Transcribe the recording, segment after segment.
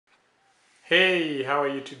Hey, how are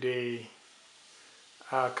you today?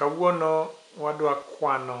 Kawuono wadwa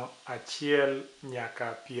kwano achiel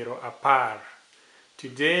nyaka piero apar.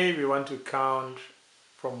 Today we want to count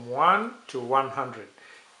from 1 to 100.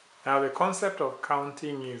 Now the concept of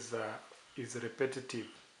counting is repetitive.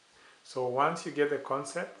 So once you get the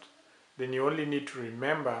concept, then you only need to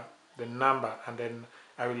remember the number, and then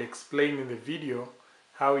I will explain in the video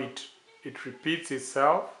how it repeats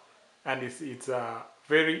itself, and it's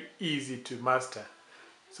very easy to master.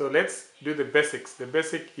 So let's do the basics. The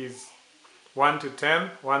basic is 1 to 10,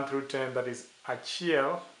 1 through 10, that is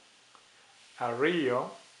achiel, ariyo,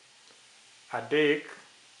 adek,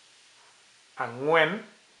 ang'wen,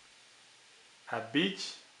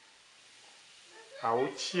 abich,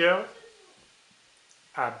 auchiel,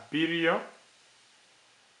 abiriyo,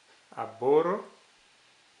 aboro,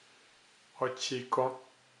 ochiko,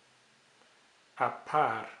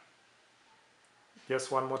 apar.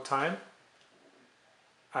 Just one more time.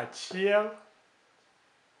 Achiel,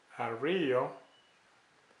 ariyo,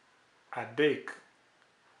 adek,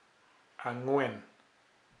 ang'wen,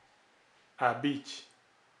 abich,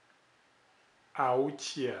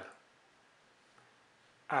 auchiel,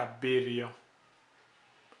 abiriyo,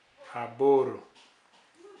 aboro,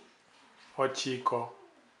 ochiko,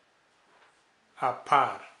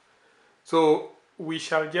 apar. So we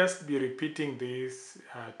shall just be repeating this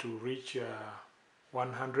to reach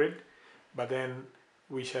 100, but then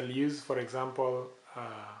we shall use, for example,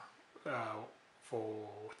 for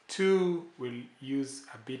 2, we'll use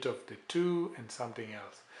a bit of the 2 and something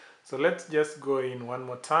else. So let's just go in one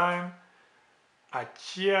more time.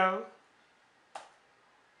 Achiel,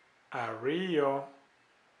 ariyo,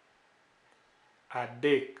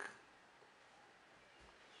 adek,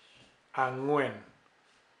 ang'wen,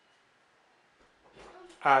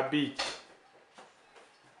 abich,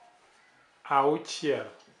 auchiel,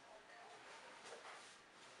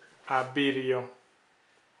 abiriyo,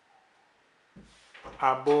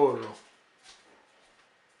 aboro,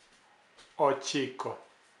 ochiko,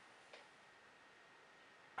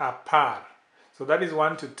 apar. So that is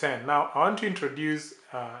 1 to 10. Now I want to introduce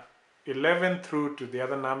 11 through to the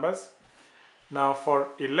other numbers. Now for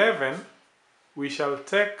 11, we shall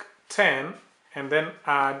take 10 and then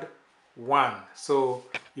add 1. So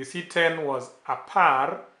you see 10 was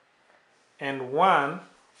apar and 1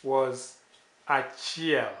 was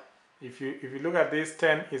achiel. If you look at this,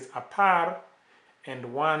 10 is apar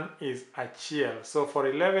and 1 is achiel. So for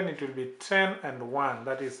 11 it will be 10 and 1.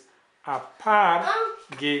 That is apar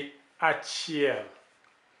gi achiel.